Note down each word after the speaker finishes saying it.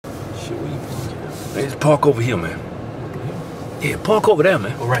shit. Where you park? Man, just park over here, man. Yeah, park over there,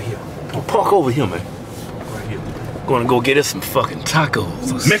 man. Oh, right here. Park over here, man. Right here. Gonna go get us some fucking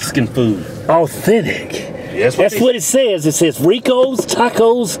tacos. Mexican food. Authentic. Yes, That's what it says. It says Rico's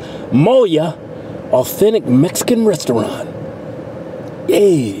Tacos Moya, authentic Mexican restaurant.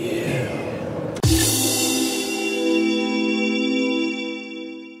 Yeah.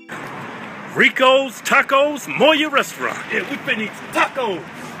 Rico's Tacos Moya Restaurant. Yeah, we finna eat some tacos.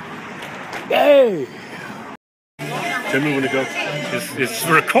 Hey. Tell me when to go. It's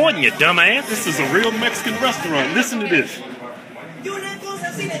recording, you dumbass. This is a real Mexican restaurant. Listen to this.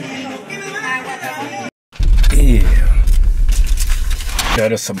 Yeah.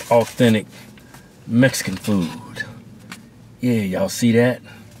 Got us some authentic Mexican food. Yeah, y'all see that?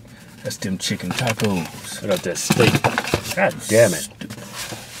 That's them chicken tacos. I got that steak. God damn it.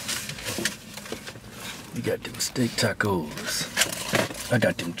 You got them steak tacos. I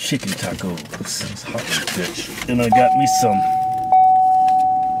got them chicken tacos. It's hot as a bitch. Then I got me some.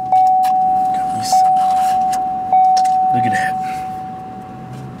 Look at that.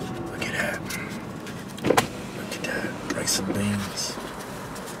 Look at that. Look at that. Rice and beans.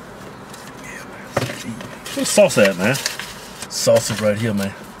 Yeah, man. Where's sauce at, man? Sauce is right here,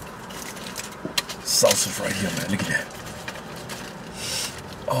 man. Sauce is right here, man. Look at that.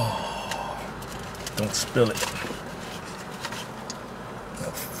 Oh. Don't spill it.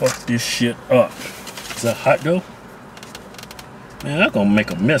 Now fuck this shit up. Is that hot though? Man, I'm gonna make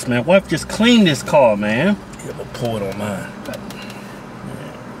a mess, man. Wife, just clean this car, man. Yeah, I'm gonna pour it on mine.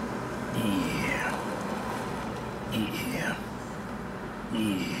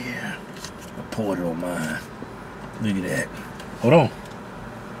 Yeah. I poured it on mine. Look at that. Hold on.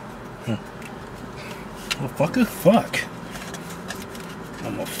 Motherfucker, fuck.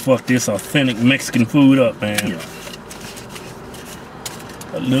 I'm gonna fuck this authentic Mexican food up, man. Yeah.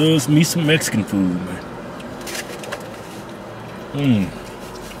 I loves me some Mexican food, man.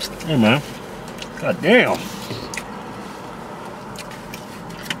 Hey, man. God damn.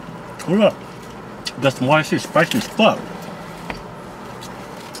 Hold up. Got some water, shit spicy as fuck.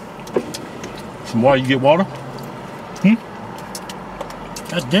 Some water, you get water?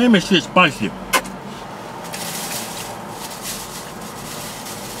 God damn, this shit spicy.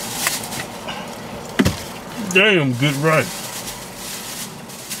 Damn, good rice.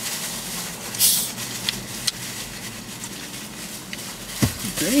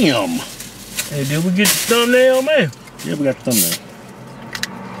 Damn. Hey, did we get the thumbnail, man? Yeah, we got the thumbnail.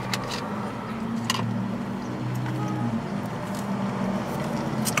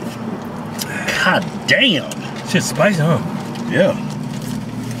 God damn. Shit spicy, huh? Yeah.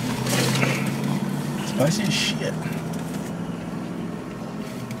 Spicy as shit.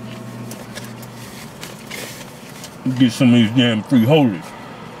 Get some of these damn frijoles.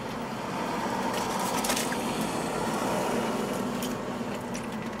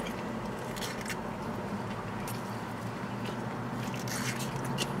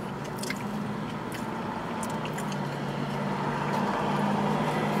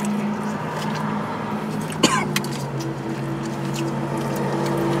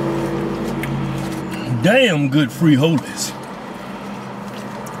 Damn good frijoles.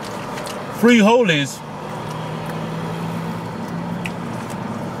 Frijoles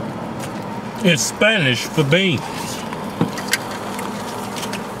is Spanish for beans.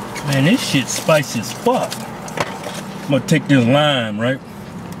 Man, this shit spicy as fuck. I'm gonna take this lime, right?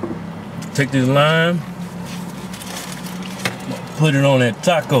 Take this lime, put it on that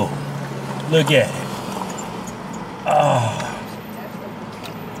taco. Look at it. Ah,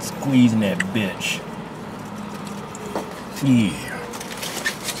 squeezing that bitch. Yeah.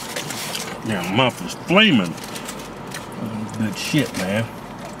 Damn, mouth is flaming. Good shit, man.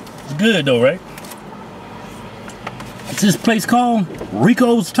 It's good though, right? What's this place called?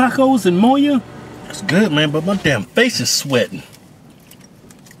 Rico's Tacos in Moya? It's good, man, but my damn face is sweating.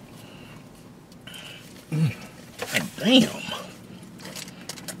 God damn.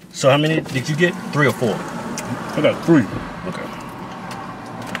 So how many did you get? 3 or 4? I got 3. Okay.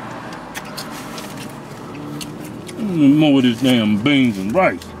 More of this damn beans and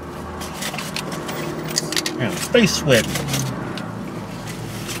rice. Damn, face sweating.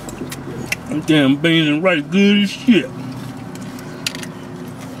 Them damn beans and rice good as shit.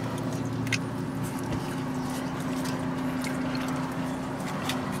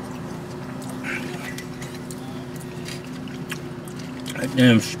 That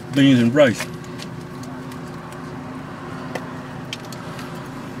damn beans and rice.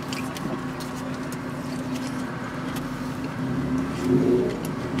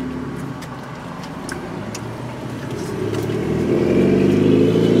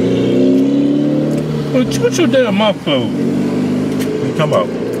 What's your damn mouth closed? Come out.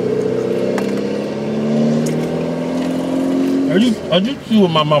 Are you chewing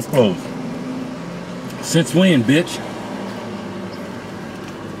with my mouth closed? Since when, bitch?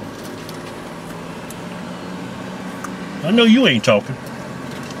 I know you ain't talking.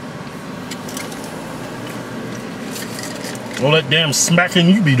 All that damn smacking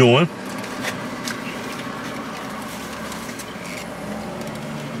you be doing.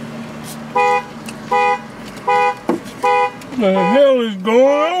 What the hell is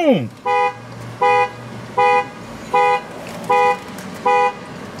going on?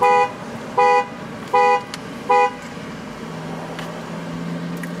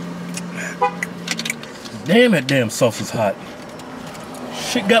 Damn, that damn sauce is hot.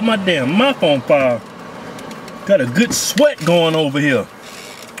 Shit got my damn mouth on fire. Got a good sweat going over here.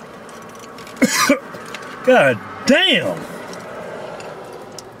 God damn.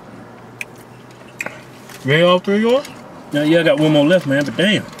 Ready all three of yours? Yeah, I got one more left, man, but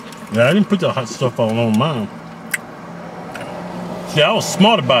damn. Yeah, I didn't put the hot stuff on mine. See, I was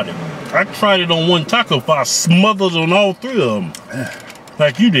smart about it. I tried it on one taco, but I smothered on all three of them.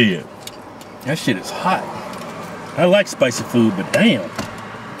 Like you did. That shit is hot. I like spicy food, but damn.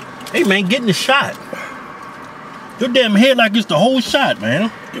 Hey, man, get in the shot. Your damn head like it's the whole shot, man.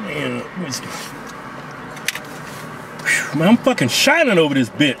 Give me a whiskey. Man, I'm fucking shining over this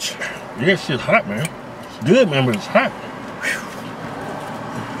bitch. Yeah, that shit's hot, man. It's good, man, but it's hot.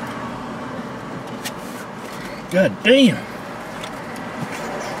 God damn.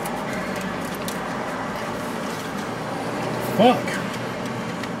 Fuck.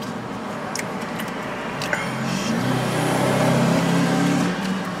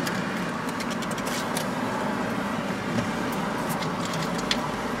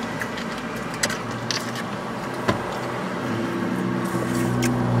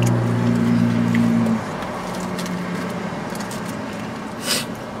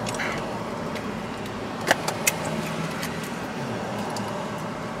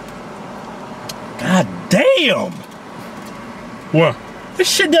 God damn! What? This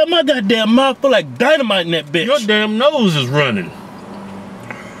shit got my goddamn mouth full like dynamite in that bitch. Your damn nose is running.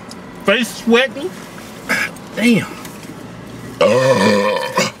 Face sweating. Damn.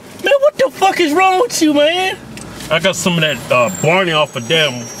 Man, what the fuck is wrong with you, man? I got some of that Barney off of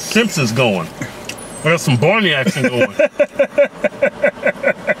damn Simpsons going. I got some Barney action going.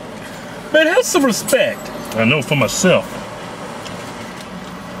 Man, have some respect. I know for myself.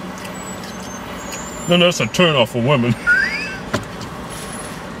 No, that's a turn off for women.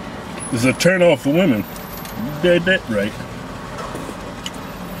 It's a turn off for women. You did that right.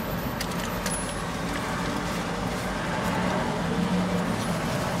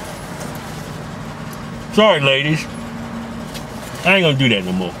 Sorry, ladies. I ain't gonna do that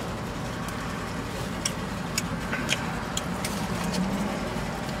no more.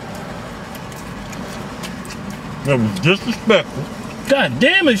 That was disrespectful. God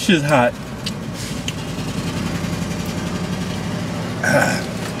damn, this shit's hot.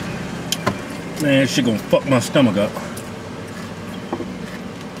 Man, this shit gonna fuck my stomach up.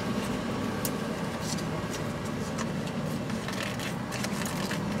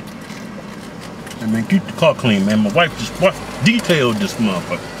 Hey man, keep the car clean, man. My wife just detailed this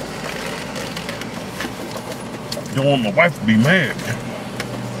motherfucker. Don't want my wife to be mad, man.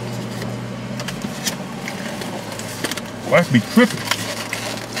 Wife be tripping.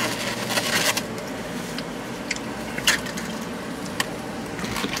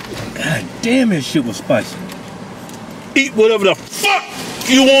 God damn, this shit was spicy. Eat whatever the fuck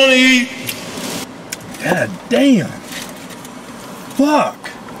you want to eat. God damn. Fuck.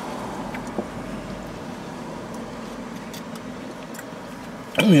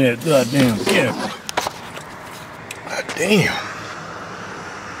 I mean that goddamn camera. God damn.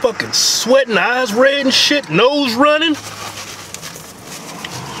 Fucking sweating, eyes red and shit, nose running.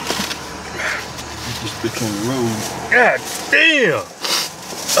 This bitch on the road. God damn.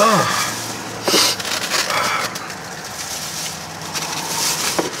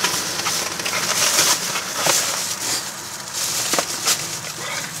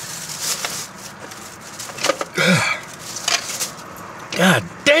 God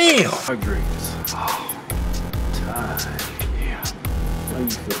damn! Hydrates. Oh, tired. Yeah. How you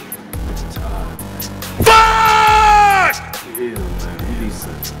feeling? Tired. Fuck! Yeah, man.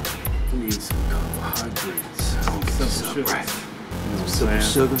 We need some carbohydrates. Simple sugars. You know what I'm saying?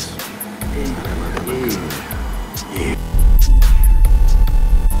 Sugars. Yeah.